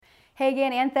Hey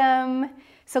again, Anthem.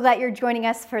 So glad you're joining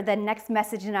us for the next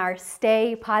message in our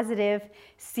Stay Positive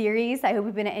series. I hope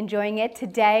you've been enjoying it.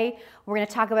 Today, we're going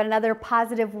to talk about another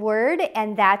positive word,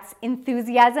 and that's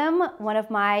enthusiasm, one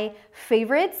of my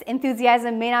favorites.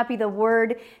 Enthusiasm may not be the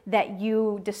word that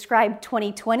you describe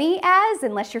 2020 as,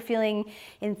 unless you're feeling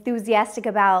enthusiastic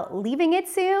about leaving it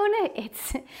soon. It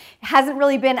hasn't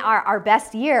really been our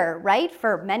best year, right?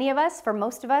 For many of us, for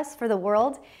most of us, for the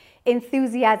world.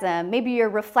 Enthusiasm. Maybe you're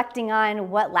reflecting on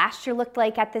what last year looked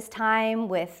like at this time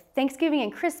with Thanksgiving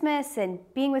and Christmas and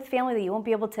being with family that you won't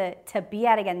be able to be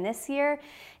at again this year,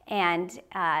 and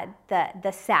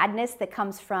the sadness that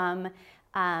comes from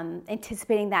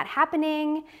anticipating that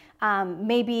happening.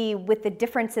 Maybe with the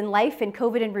difference in life and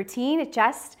COVID and routine,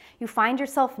 you find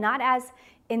yourself not as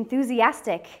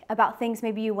enthusiastic about things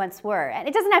maybe you once were. And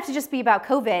it doesn't have to just be about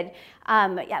COVID.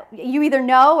 You either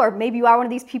know, or maybe you are one of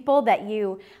these people that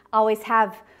you always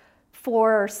have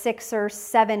 4 or 6 or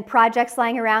 7 projects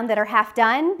lying around that are half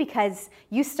done because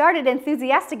you started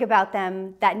enthusiastic about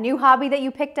them. That new hobby that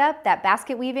you picked up, that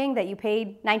basket weaving that you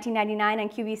paid $19.99 on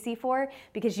QVC for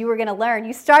because you were going to learn.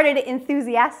 You started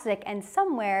enthusiastic, and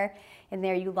somewhere in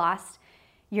there you lost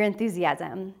your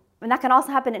enthusiasm. And that can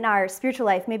also happen in our spiritual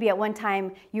life. Maybe at one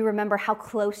time you remember how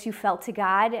close you felt to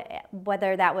God,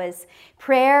 whether that was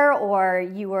prayer or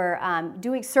you were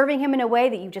serving Him in a way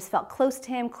that you just felt close to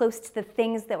Him, close to the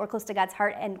things that were close to God's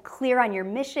heart, and clear on your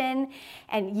mission.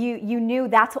 And you knew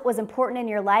that's what was important in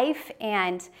your life.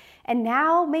 And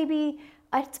now maybe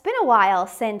it's been a while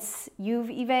since you've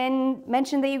even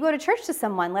mentioned that you go to church to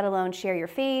someone, let alone share your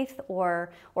faith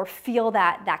or feel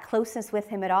that closeness with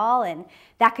Him at all. And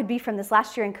that could be from this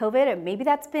last year in COVID, or maybe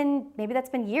that's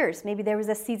been years. Maybe there was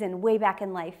a season way back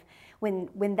in life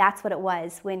when that's what it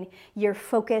was, when you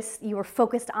were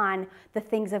focused on the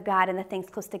things of God and the things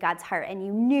close to God's heart, and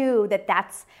you knew that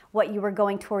that's what you were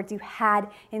going towards. You had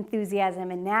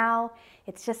enthusiasm, and now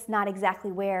it's just not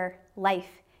exactly where life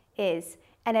is.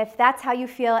 And if that's how you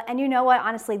feel, and you know what,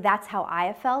 honestly, that's how I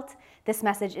have felt, this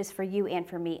message is for you and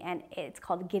for me, and it's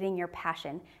called Getting Your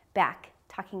Passion Back,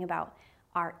 talking about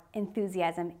our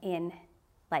enthusiasm in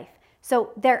life.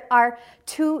 So there are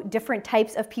 2 different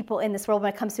types of people in this world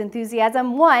when it comes to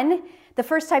enthusiasm. One, the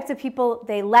first types of people,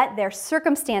 they let their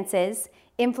circumstances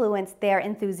influence their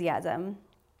enthusiasm.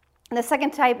 And the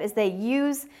second type is they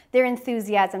use their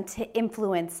enthusiasm to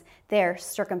influence their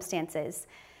circumstances.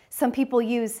 Some people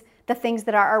use the things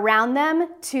that are around them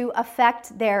to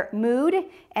affect their mood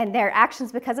and their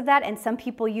actions because of that. And some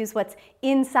people use what's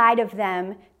inside of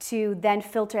them to then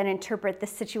filter and interpret the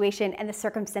situation and the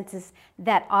circumstances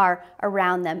that are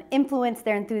around them, influence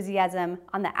their enthusiasm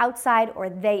on the outside, or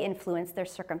they influence their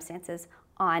circumstances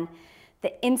on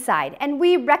the inside. And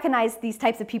we recognize these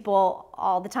types of people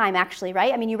all the time, actually,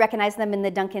 right? I mean, you recognize them in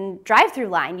the Dunkin' drive-thru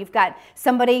line. You've got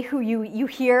somebody who you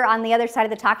hear on the other side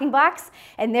of the talking box,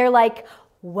 and they're like,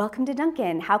 "Welcome to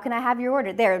Dunkin'. How can I have your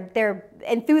order?" They're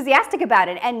enthusiastic about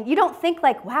it, and you don't think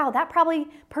like, "Wow, that probably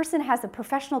person has a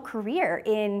professional career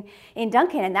in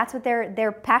Dunkin', and that's what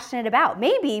they're passionate about."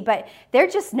 Maybe, but they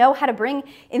just know how to bring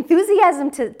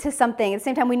enthusiasm to something. At the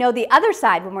same time, we know the other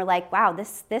side when we're like, "Wow,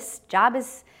 this job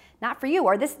is not for you,"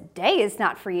 or "This day is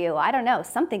not for you." I don't know,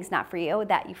 something's not for you,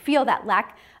 that you feel that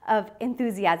lack of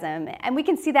enthusiasm. And we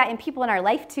can see that in people in our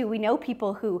life too. We know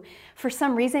people who, for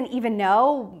some reason, even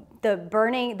though the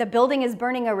building is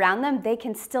burning around them, they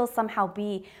can still somehow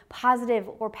be positive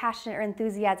or passionate or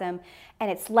enthusiasm, and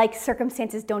it's like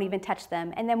circumstances don't even touch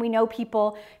them. And then we know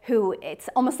people who it's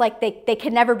almost like they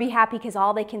can never be happy because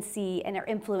all they can see, and are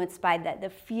influenced by the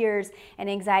fears and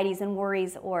anxieties and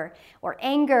worries or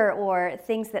anger or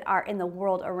things that are in the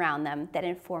world around them that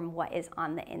inform what is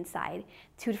on the inside.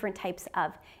 2 different types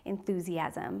of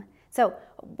enthusiasm. So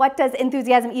what does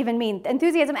enthusiasm even mean?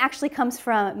 Enthusiasm actually comes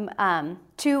from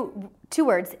two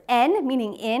words, en,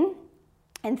 meaning in,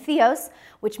 and theos,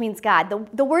 which means God.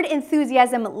 The word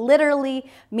enthusiasm literally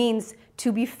means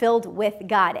to be filled with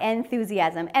God,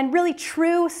 enthusiasm. And really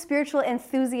true spiritual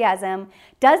enthusiasm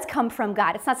does come from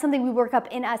God. It's not something we work up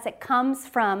in us. It comes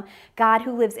from God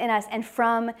who lives in us, and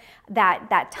from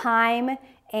that time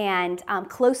and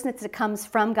closeness that comes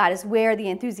from God is where the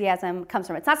enthusiasm comes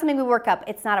from. It's not something we work up.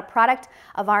 It's not a product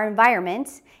of our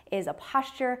environment. It is a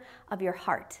posture of your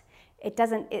heart. It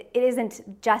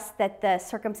isn't just that the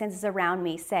circumstances around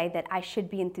me say that I should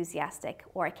be enthusiastic,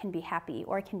 or I can be happy,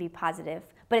 or I can be positive,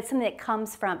 but it's something that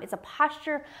comes from, it's a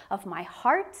posture of my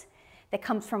heart that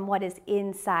comes from what is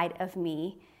inside of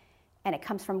me, and it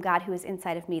comes from God who is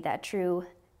inside of me, that true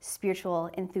spiritual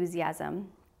enthusiasm.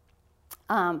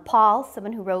 Paul,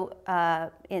 someone who wrote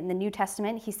in the New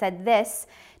Testament, he said this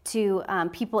to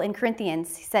people in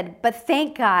Corinthians. He said, "But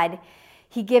thank God,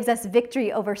 he gives us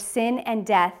victory over sin and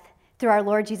death through our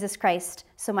Lord Jesus Christ.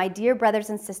 So my dear brothers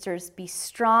and sisters, be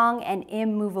strong and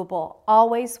immovable.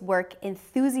 Always work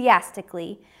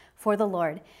enthusiastically for the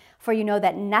Lord, for you know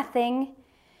that nothing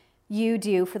you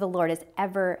do for the Lord is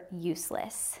ever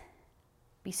useless."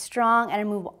 Be strong and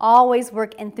immovable. Always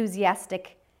work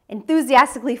enthusiastically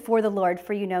for the Lord,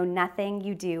 for you know nothing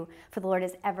you do for the Lord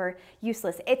is ever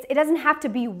useless. It doesn't have to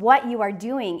be what you are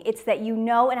doing. It's that you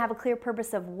know and have a clear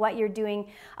purpose of what you're doing,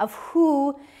 of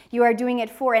who you are doing it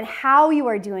for, and how you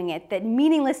are doing it. That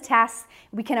meaningless tasks,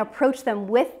 we can approach them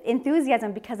with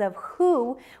enthusiasm because of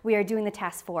who we are doing the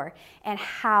task for and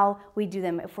how we do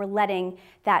them, if we're letting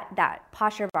that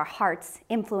posture of our hearts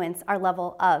influence our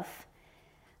level of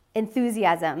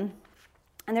enthusiasm.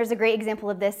 And there's a great example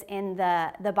of this in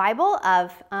the Bible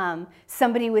of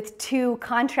somebody with two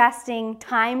contrasting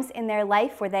times in their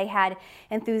life where they had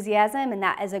enthusiasm, and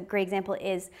that as a great example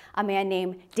is a man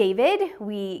named David.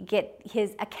 We get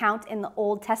his account in the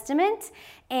Old Testament,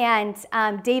 and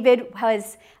David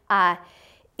was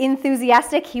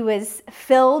enthusiastic. He was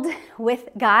filled with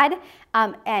God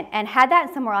and had that,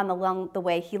 and somewhere along the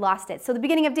way he lost it. So the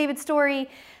beginning of David's story,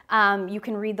 you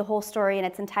can read the whole story in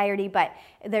its entirety, but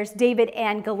there's David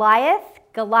and Goliath.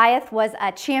 Goliath was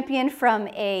a champion from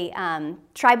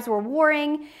tribes were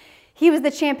warring. He was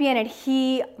the champion, and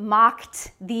he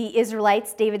mocked the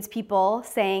Israelites, David's people,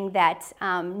 saying that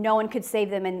no one could save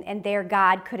them and their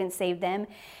God couldn't save them.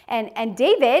 And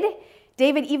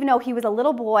David, even though he was a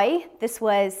little boy,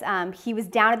 he was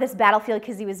down at this battlefield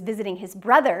because he was visiting his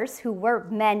brothers who were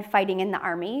men fighting in the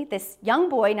army. This young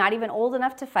boy, not even old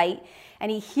enough to fight, and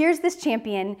he hears this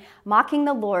champion mocking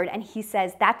the Lord, and he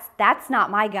says, that's not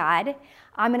my God.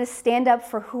 I'm going to stand up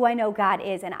for who I know God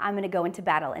is, and I'm going to go into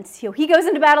battle. And so he goes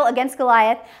into battle against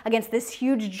Goliath, against this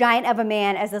huge giant of a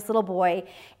man as this little boy.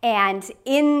 And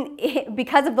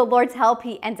because of the Lord's help,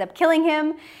 he ends up killing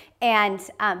him. And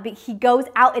he goes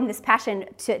out in this passion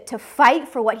to fight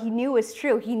for what he knew was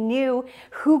true. He knew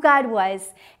who God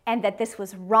was and that this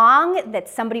was wrong, that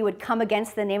somebody would come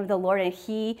against the name of the Lord. And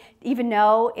he, even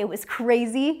though it was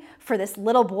crazy for this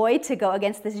little boy to go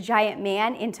against this giant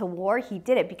man into war, he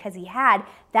did it because he had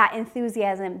that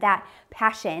enthusiasm, that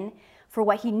passion for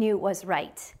what he knew was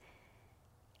right.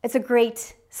 It's a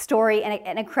great story and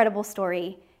an incredible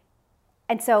story.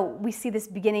 And so we see this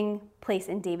beginning place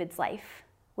in David's life,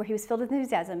 where he was filled with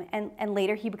enthusiasm, and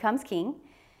later he becomes king.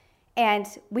 And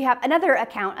we have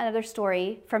another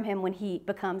story from him when he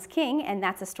becomes king, and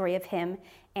that's a story of him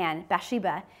and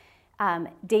Bathsheba.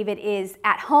 David is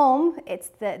at home.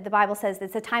 The Bible says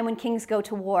it's a time when kings go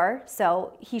to war,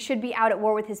 so he should be out at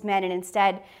war with his men, and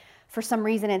instead, for some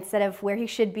reason, instead of where he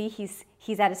should be,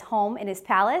 he's at his home in his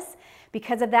palace.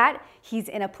 Because of that, he's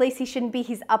in a place he shouldn't be.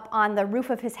 He's up on the roof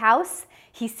of his house.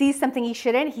 He sees something he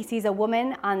shouldn't. He sees a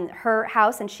woman on her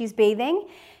house, and she's bathing.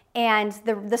 And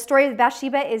the story of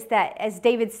Bathsheba is that as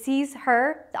David sees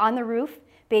her on the roof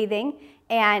bathing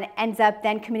and ends up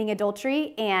then committing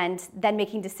adultery and then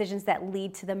making decisions that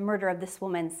lead to the murder of this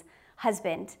woman's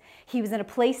husband. He was in a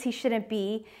place he shouldn't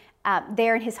be.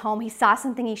 There in his home, he saw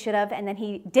something he should have, and then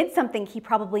he did something he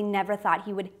probably never thought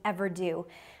he would ever do.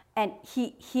 And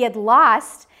he had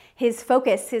lost his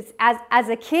focus. As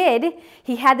a kid,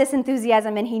 he had this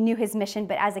enthusiasm and he knew his mission,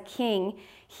 but as a king,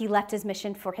 he left his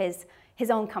mission for his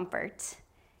own comfort.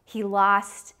 He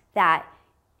lost that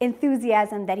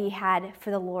enthusiasm that he had for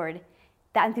the Lord,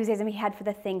 that enthusiasm he had for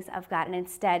the things of God, and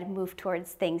instead moved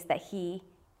towards things that he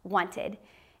wanted.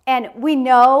 And we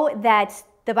know that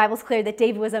the Bible's clear that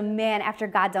David was a man after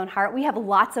God's own heart. We have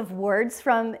lots of words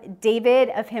from David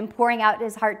of him pouring out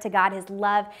his heart to God, his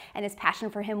love and his passion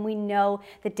for him. We know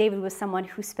that David was someone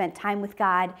who spent time with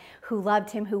God, who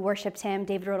loved him, who worshiped him.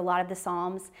 David wrote a lot of the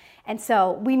Psalms. And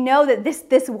so we know that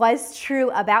this was true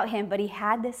about him, but he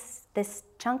had this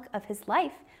chunk of his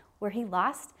life where he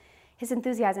lost his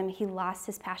enthusiasm, he lost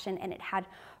his passion, and it had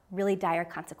really dire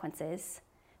consequences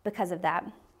because of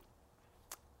that.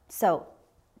 So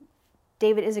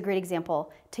David is a great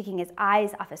example, taking his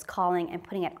eyes off his calling and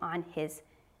putting it on his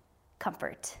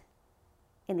comfort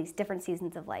in these different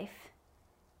seasons of life.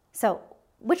 So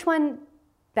which one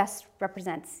best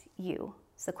represents you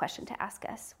is the question to ask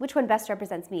us. Which one best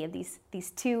represents me of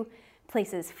these two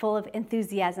places full of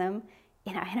enthusiasm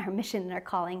in our mission and our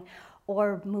calling,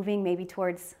 or moving maybe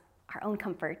towards our own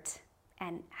comfort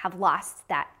and have lost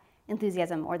that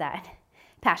enthusiasm or that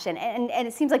passion. And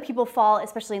it seems like people fall,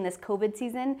 especially in this COVID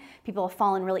season, people have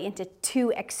fallen really into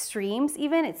two extremes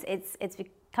even. It's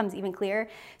comes even clearer.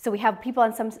 So we have people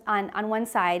on one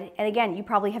side, and again, you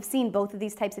probably have seen both of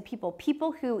these types of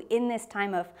people who in this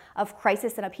time of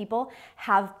crisis in a people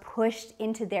have pushed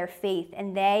into their faith,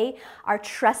 and they are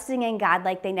trusting in God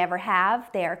like they never have.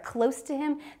 They are close to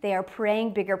Him. They are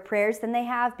praying bigger prayers than they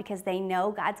have because they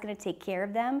know God's going to take care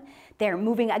of them. They're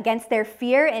moving against their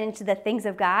fear and into the things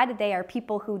of God. They are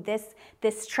people who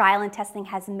this trial and testing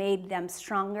has made them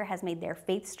stronger, has made their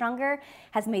faith stronger,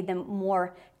 has made them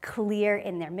more clear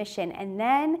in their mission. And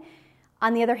then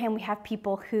on the other hand, we have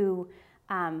people who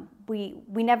we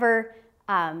never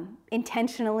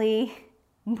intentionally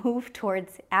move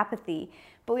towards apathy,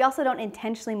 but we also don't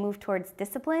intentionally move towards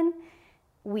discipline.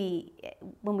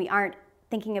 When we aren't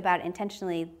thinking about it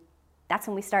intentionally, that's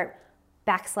when we start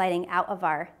backsliding out of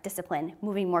our discipline,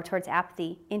 moving more towards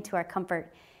apathy, into our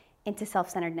comfort, into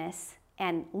self-centeredness,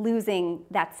 and losing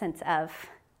that sense of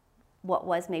what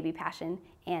was maybe passion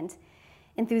and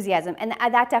enthusiasm. And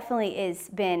that definitely has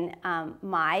been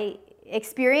my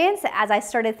experience as I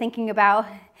started thinking about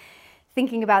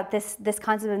this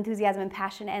concept of enthusiasm and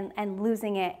passion, and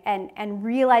losing it, and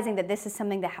realizing that this is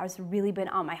something that has really been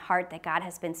on my heart, that God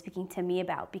has been speaking to me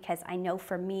about. Because I know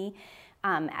for me,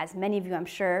 as many of you I'm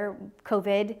sure,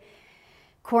 COVID,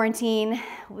 quarantine,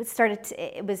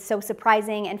 it was so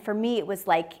surprising. And for me, it was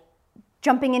like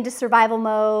jumping into survival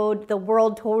mode. The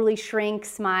world totally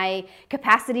shrinks. My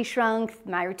capacity shrunk.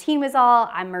 My routine was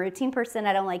I'm a routine person.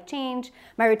 I don't like change.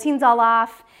 My routine's all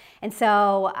off. And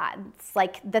so it's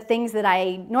like the things that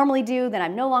I normally do that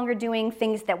I'm no longer doing,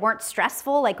 things that weren't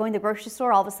stressful, like going to the grocery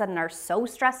store, all of a sudden are so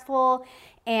stressful.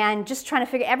 And just trying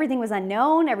to figure, everything was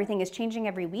unknown. Everything is changing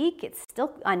every week. It's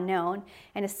still unknown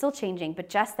and it's still changing. But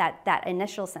just that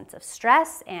initial sense of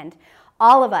stress, and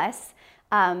all of us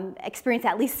experience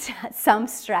at least some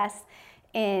stress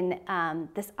in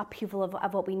this upheaval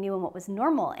of what we knew and what was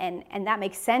normal. And that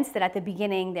makes sense that at the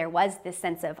beginning there was this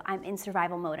sense of, I'm in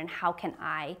survival mode, and how can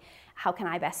I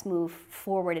best move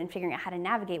forward in figuring out how to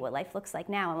navigate what life looks like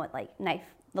now and what life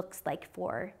looks like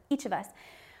for each of us.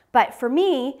 But for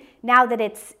me, now that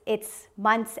it's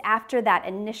months after that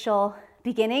initial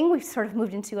beginning, we've sort of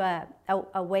moved into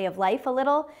a way of life a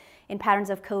little in patterns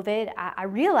of COVID. I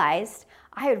realized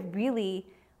I had really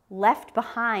left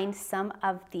behind some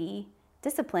of the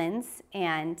disciplines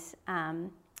and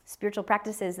spiritual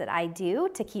practices that I do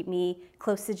to keep me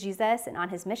close to Jesus and on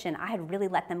His mission. I had really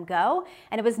let them go,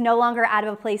 and it was no longer out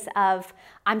of a place of,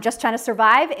 I'm just trying to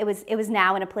survive. It was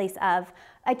now in a place of,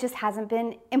 it just hasn't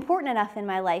been important enough in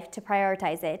my life to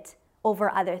prioritize it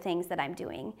over other things that I'm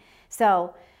doing.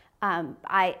 So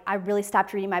I really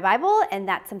stopped reading my Bible, and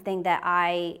that's something that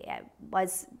I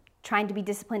was trying to be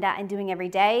disciplined at and doing every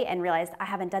day, and realized I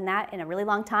haven't done that in a really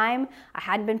long time. I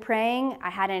hadn't been praying.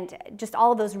 I hadn't, just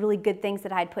all of those really good things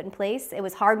that I had put in place. It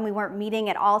was hard when we weren't meeting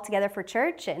at all together for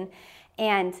church,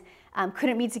 and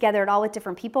couldn't meet together at all with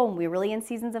different people when we were really in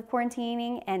seasons of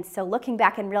quarantining. And so looking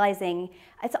back and realizing,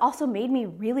 it's also made me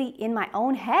really in my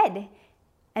own head,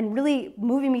 and really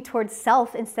moving me towards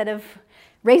self instead of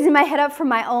raising my head up for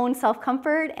my own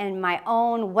self-comfort and my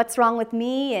own what's wrong with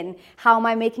me and how am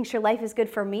I making sure life is good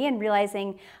for me, and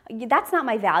realizing that's not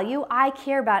my value. I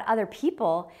care about other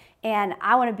people, and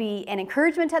I want to be an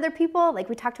encouragement to other people. Like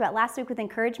we talked about last week with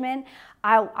encouragement,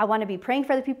 I want to be praying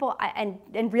for other people,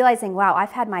 and realizing, wow,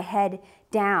 I've had my head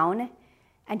down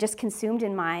and just consumed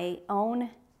in my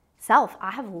own self.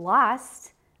 I've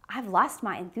lost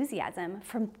my enthusiasm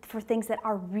for things that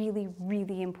are really,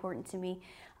 really important to me.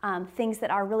 Things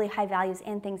that are really high values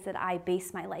and things that I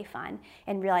base my life on,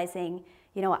 and realizing,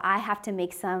 I have to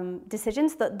make some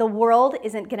decisions. The world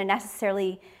isn't going to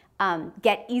necessarily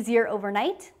get easier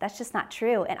overnight. That's just not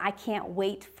true. And I can't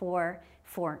wait for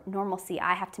normalcy.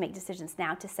 I have to make decisions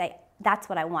now to say, that's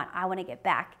what I want. I want to get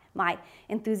back my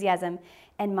enthusiasm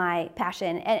and my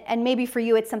passion. And maybe for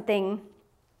you, it's something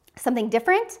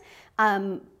different.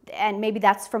 And maybe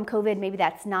that's from COVID, maybe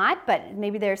that's not, but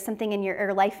maybe there's something in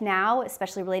your life now,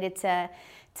 especially related to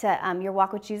your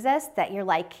walk with Jesus, that you're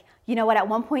like, you know what, at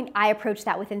one point I approached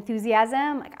that with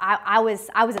enthusiasm. Like I was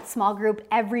at small group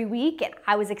every week, and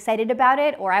I was excited about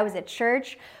it, or I was at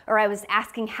church, or I was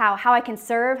asking how I can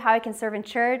serve in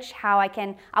church,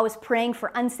 I was praying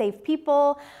for unsaved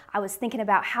people. I was thinking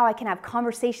about how I can have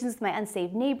conversations with my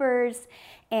unsaved neighbors,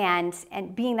 and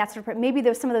being that sort of, maybe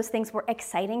some of those things were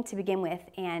exciting to begin with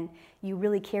and you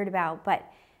really cared about, but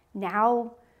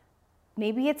now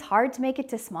maybe it's hard to make it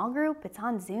to small group. It's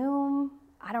on Zoom.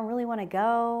 I don't really want to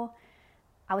go.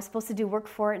 I was supposed to do work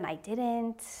for it and I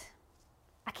didn't.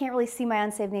 I can't really see my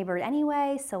unsaved neighbor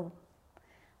anyway, so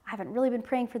I haven't really been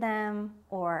praying for them,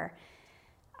 or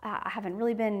I haven't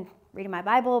really been reading my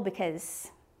Bible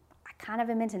because I kind of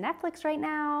am into Netflix right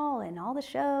now and all the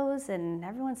shows, and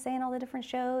everyone's saying all the different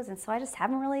shows, and so I just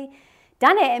haven't really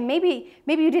done it. And maybe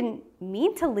you didn't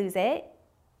mean to lose it,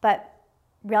 but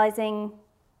realizing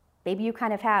maybe you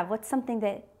kind of have. What's something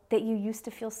that you used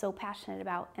to feel so passionate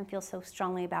about and feel so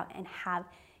strongly about and have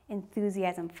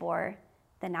enthusiasm for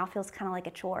that now feels kind of like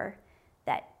a chore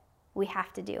that we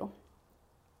have to do,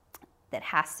 that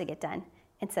has to get done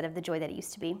instead of the joy that it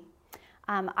used to be?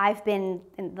 I've been,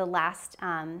 in the last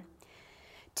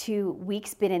 2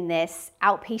 weeks, been in this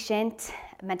outpatient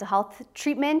mental health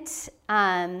treatment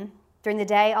during the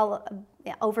day, all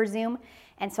over Zoom.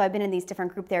 And so I've been in these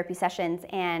different group therapy sessions,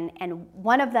 and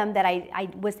one of them that I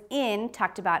was in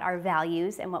talked about our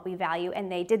values and what we value,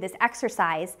 and they did this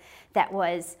exercise that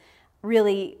was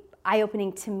really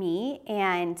eye-opening to me.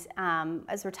 And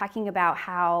as we're talking about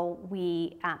how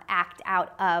we act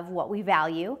out of what we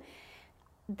value,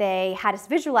 they had us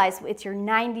visualize it's your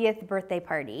 90th birthday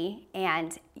party,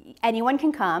 and anyone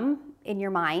can come in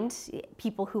your mind,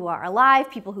 people who are alive,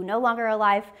 people who no longer are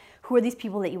alive. Who are these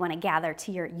people that you want to gather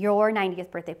to your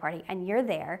 90th birthday party? And you're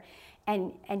there,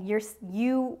 and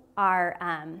you are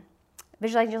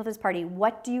visualizing this party.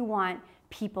 What do you want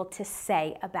people to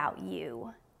say about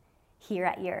you here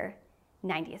at your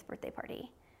 90th birthday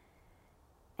party?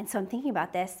 And so I'm thinking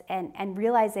about this and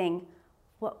realizing,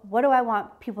 what do I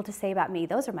want people to say about me?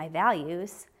 Those are my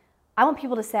values. I want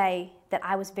people to say that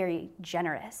I was very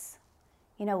generous.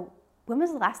 You know, when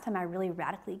was the last time I really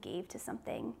radically gave to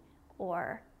something?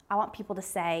 Or I want people to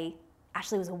say,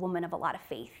 Ashley was a woman of a lot of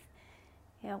faith.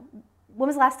 You know, when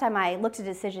was the last time I looked at a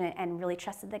decision and really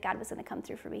trusted that God was going to come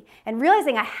through for me? And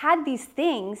realizing I had these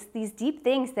things, these deep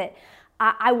things that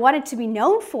I wanted to be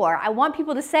known for. I want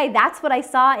people to say, that's what I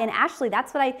saw in Ashley.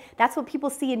 That's what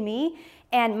people see in me.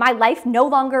 And my life no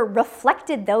longer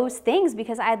reflected those things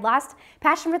because I had lost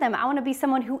passion for them. I want to be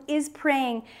someone who is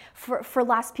praying for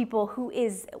lost people,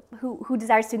 who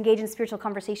desires to engage in spiritual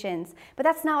conversations. But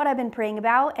that's not what I've been praying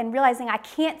about, and realizing I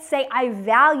can't say I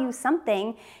value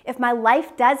something if my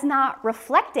life does not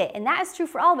reflect it. And that is true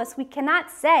for all of us. We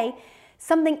cannot say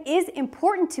something is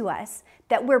important to us,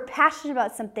 that we're passionate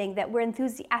about something, that we're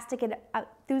enthusiastic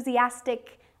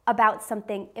about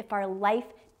something if our life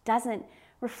doesn't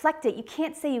reflect it. You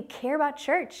can't say you care about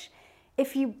church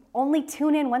if you only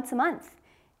tune in once a month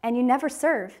and you never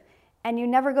serve and you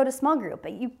never go to small group.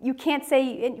 But you can't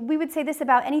say, we would say this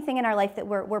about anything in our life that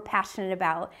we're passionate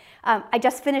about. I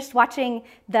just finished watching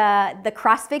the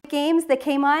CrossFit games that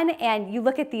came on, and you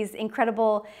look at these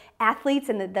incredible athletes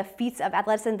and the feats of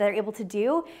athleticism they're able to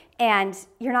do, and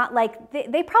you're not like,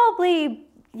 they probably,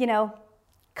 you know,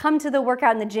 come to the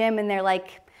workout in the gym and they're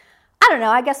like, I don't know,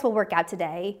 I guess we'll work out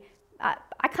today.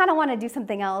 I kind of want to do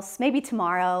something else, maybe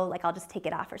tomorrow, like I'll just take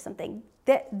it off or something.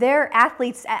 They're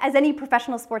athletes, as any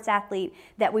professional sports athlete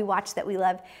that we watch that we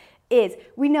love is.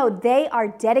 We know they are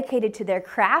dedicated to their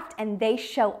craft and they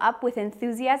show up with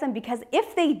enthusiasm, because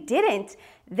if they didn't,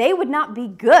 they would not be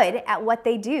good at what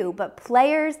they do. But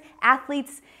players,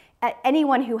 athletes,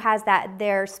 anyone who has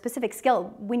their specific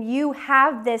skill, when you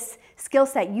have this skill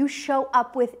set, you show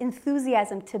up with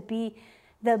enthusiasm to be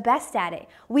the best at it.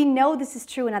 We know this is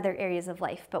true in other areas of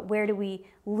life, but where do we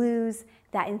lose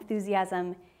that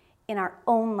enthusiasm in our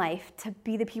own life to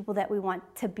be the people that we want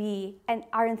to be, and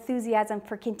our enthusiasm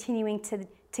for continuing to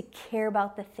care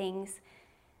about the things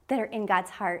that are in God's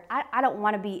heart? I don't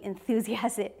want to be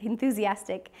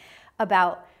enthusiastic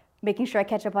about making sure I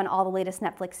catch up on all the latest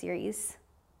Netflix series,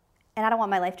 and I don't want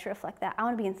my life to reflect that. I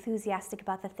want to be enthusiastic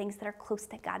about the things that are close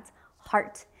to God's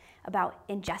heart, about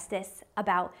injustice,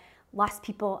 about lost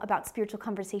people, about spiritual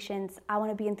conversations. I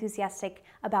want to be enthusiastic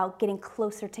about getting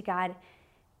closer to God,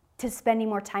 to spending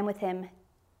more time with Him,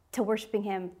 to worshiping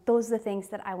Him. Those are the things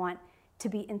that I want to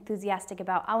be enthusiastic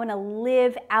about. I want to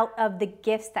live out of the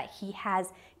gifts that He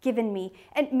has given me.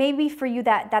 And maybe for you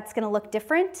that's going to look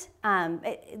different now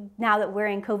that we're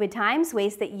in COVID times,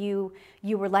 ways that you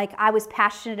were like, I was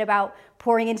passionate about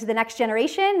pouring into the next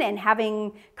generation and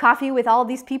having coffee with all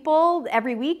these people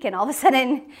every week, and all of a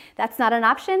sudden that's not an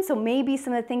option. So maybe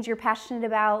some of the things you're passionate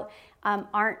about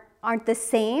aren't the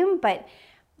same, but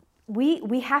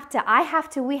we have to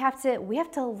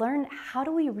learn, how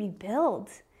do we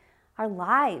rebuild our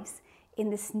lives in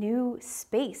this new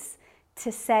space,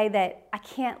 to say that I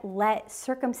can't let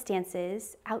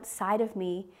circumstances outside of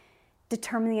me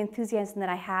determine the enthusiasm that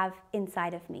I have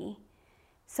inside of me.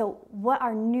 So what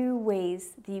are new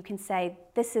ways that you can say,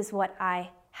 this is what I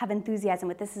have enthusiasm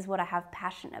with, this is what I have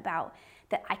passion about,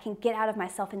 that I can get out of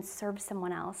myself and serve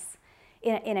someone else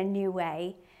in a new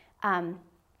way?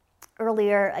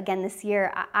 earlier, again this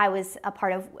year, I was a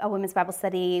part of a women's Bible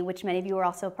study, which many of you were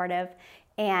also a part of.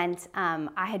 And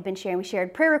I had been sharing, we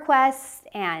shared prayer requests,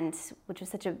 and which was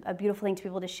such a beautiful thing to be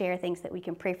able to share things that we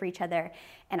can pray for each other.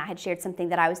 And I had shared something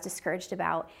that I was discouraged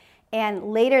about.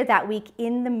 And later that week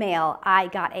in the mail, I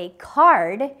got a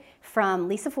card from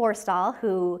Lisa Forrestal,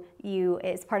 who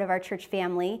is part of our church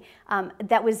family,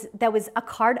 that was a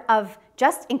card of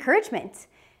just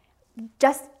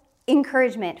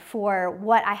encouragement for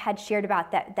what I had shared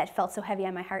about that felt so heavy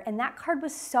on my heart. And that card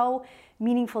was so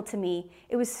meaningful to me.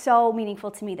 It was so meaningful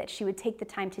to me that she would take the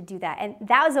time to do that. And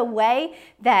that was a way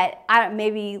that,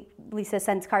 maybe Lisa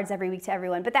sends cards every week to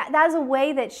everyone, but that was a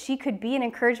way that she could be an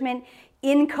encouragement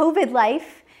in COVID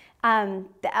life,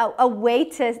 a way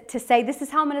to say, this is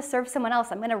how I'm going to serve someone else.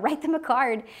 I'm going to write them a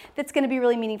card that's going to be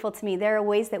really meaningful to me. There are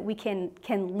ways that we can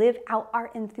live out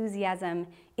our enthusiasm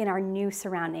in our new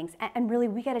surroundings. And really,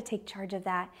 we got to take charge of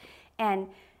that. And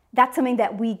that's something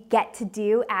that we get to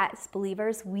do as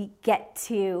believers. We get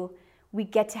to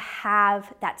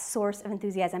have that source of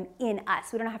enthusiasm in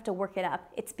us. We don't have to work it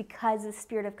up. It's because of the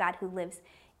Spirit of God who lives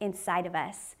inside of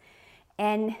us.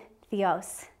 And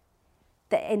Theos,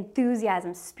 the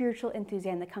enthusiasm, spiritual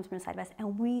enthusiasm that comes from inside of us.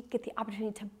 And we get the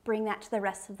opportunity to bring that to the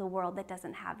rest of the world that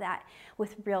doesn't have that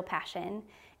with real passion.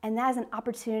 And that is an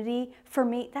opportunity for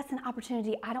me. That's an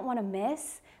opportunity I don't want to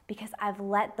miss, because I've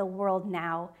let the world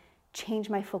now change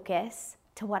my focus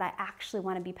to what I actually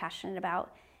want to be passionate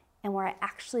about and where I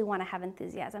actually want to have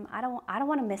enthusiasm. I don't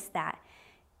want to miss that.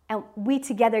 And we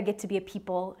together get to be a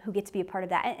people who get to be a part of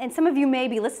that. And some of you may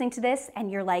be listening to this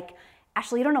and you're like,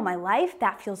 Ashley, you don't know my life.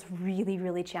 That feels really,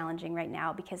 really challenging right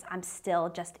now because I'm still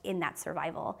just in that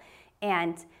survival.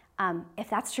 And if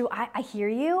that's true, I hear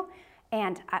you.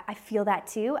 And I feel that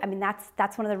too. I mean,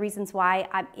 that's one of the reasons why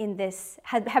I'm in this,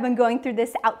 have been going through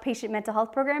this outpatient mental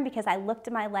health program, because I looked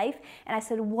at my life and I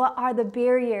said, what are the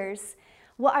barriers?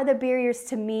 What are the barriers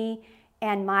to me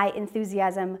and my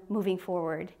enthusiasm moving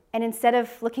forward? And instead of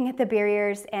looking at the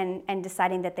barriers and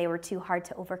deciding that they were too hard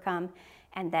to overcome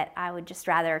and that I would just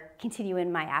rather continue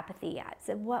in my apathy, I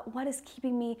said, what is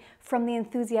keeping me from the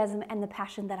enthusiasm and the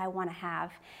passion that I want to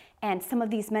have? And some of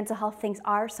these mental health things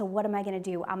are, so what am I going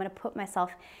to do? I'm going to put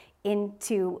myself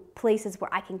into places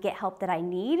where I can get help that I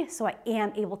need, so I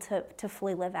am able to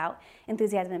fully live out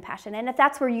enthusiasm and passion. And if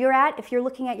that's where you're at, if you're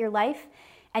looking at your life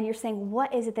and you're saying,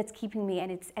 what is it that's keeping me?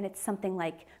 And it's something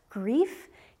like grief,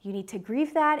 you need to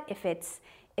grieve that. If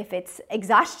it's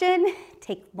exhaustion,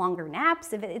 take longer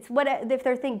naps. If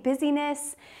they're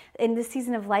busyness in this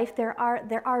season of life, there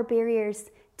are barriers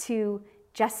to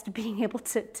just being able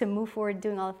to move forward,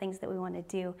 doing all the things that we want to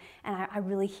do. And I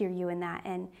really hear you in that.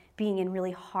 And being in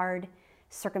really hard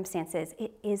circumstances,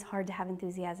 it is hard to have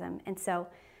enthusiasm. And so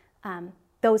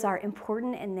those are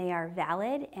important and they are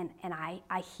valid, and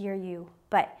I hear you.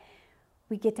 But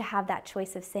we get to have that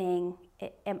choice of saying,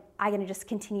 am I going to just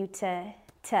continue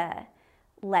to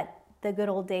let the good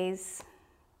old days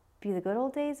be the good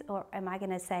old days? Or am I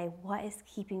going to say, what is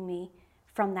keeping me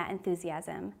from that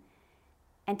enthusiasm?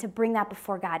 And to bring that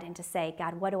before God and to say,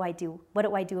 God, what do I do? What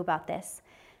do I do about this?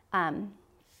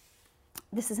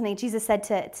 This is something Jesus said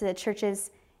to the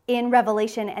churches in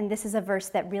Revelation, and this is a verse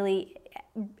that really,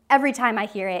 every time I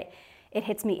hear it, it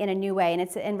hits me in a new way. And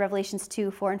it's in Revelations 2,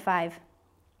 4, and 5.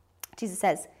 Jesus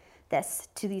says this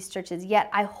to these churches, yet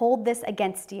I hold this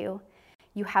against you.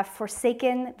 You have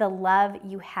forsaken the love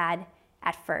you had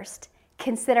at first.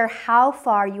 Consider how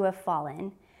far you have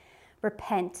fallen.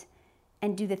 Repent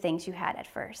and do the things you had at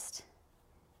first.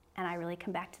 And I really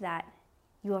come back to that.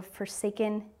 You have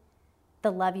forsaken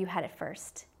the love you had at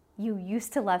first. You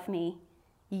used to love me.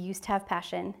 You used to have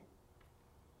passion.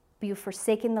 But you've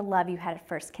forsaken the love you had at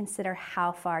first. Consider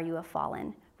how far you have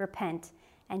fallen. Repent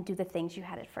and do the things you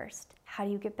had at first. How do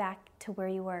you get back to where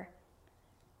you were?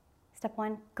 Step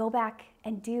one, go back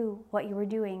and do what you were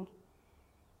doing.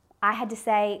 I had to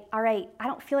say, all right, I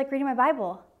don't feel like reading my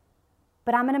Bible,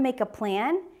 but I'm going to make a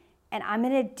plan and I'm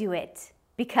going to do it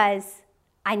because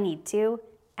I need to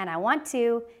and I want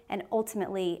to, and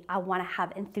ultimately I want to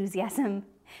have enthusiasm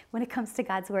when it comes to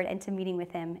God's word and to meeting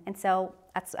with him. And so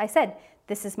I said,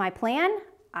 this is my plan.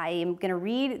 I am going to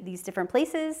read these different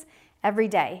places every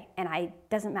day, and it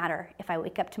doesn't matter if I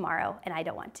wake up tomorrow and I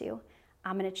don't want to.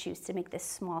 I'm going to choose to make this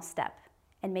small step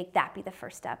and make that be the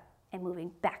first step in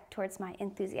moving back towards my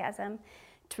enthusiasm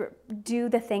to do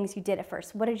the things you did at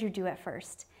first. What did you do at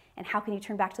first? And how can you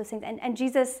turn back to those things? And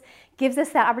Jesus gives us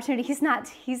that opportunity.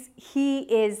 He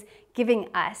is giving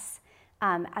us,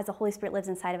 as the Holy Spirit lives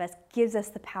inside of us, gives us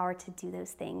the power to do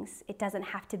those things. It doesn't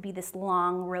have to be this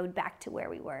long road back to where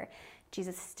we were.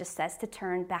 Jesus just says to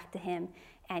turn back to him,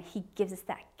 and he gives us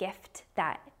that gift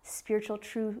that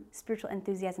true spiritual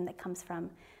enthusiasm that comes from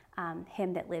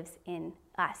Him that lives in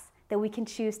us. That we can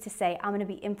choose to say, I'm going to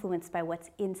be influenced by what's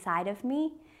inside of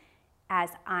me as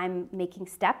I'm making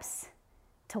steps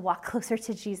to walk closer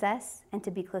to Jesus and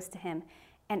to be close to Him.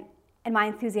 And my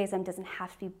enthusiasm doesn't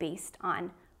have to be based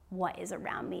on what is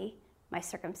around me, my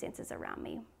circumstances around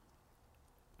me.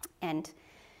 And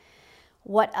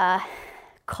what a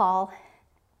call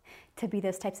to be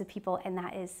those types of people, and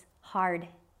that is hard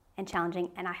and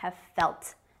challenging, and I have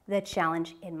felt the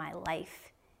challenge in my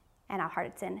life and how hard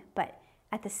it's in. But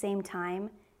at the same time,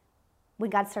 when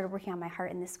God started working on my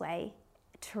heart in this way,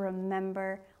 to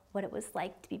remember what it was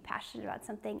like to be passionate about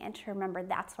something and to remember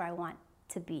that's where I want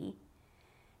to be,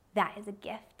 that is a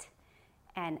gift.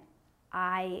 And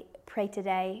I pray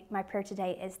today, my prayer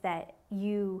today is that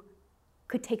you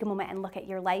could take a moment and look at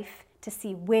your life to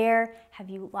see where have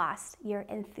you lost your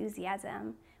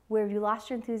enthusiasm, where have you lost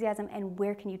your enthusiasm, and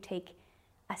where can you take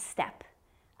a step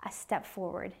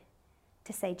forward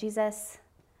to say, Jesus,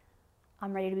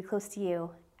 I'm ready to be close to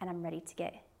you, and I'm ready to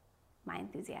get my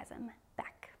enthusiasm.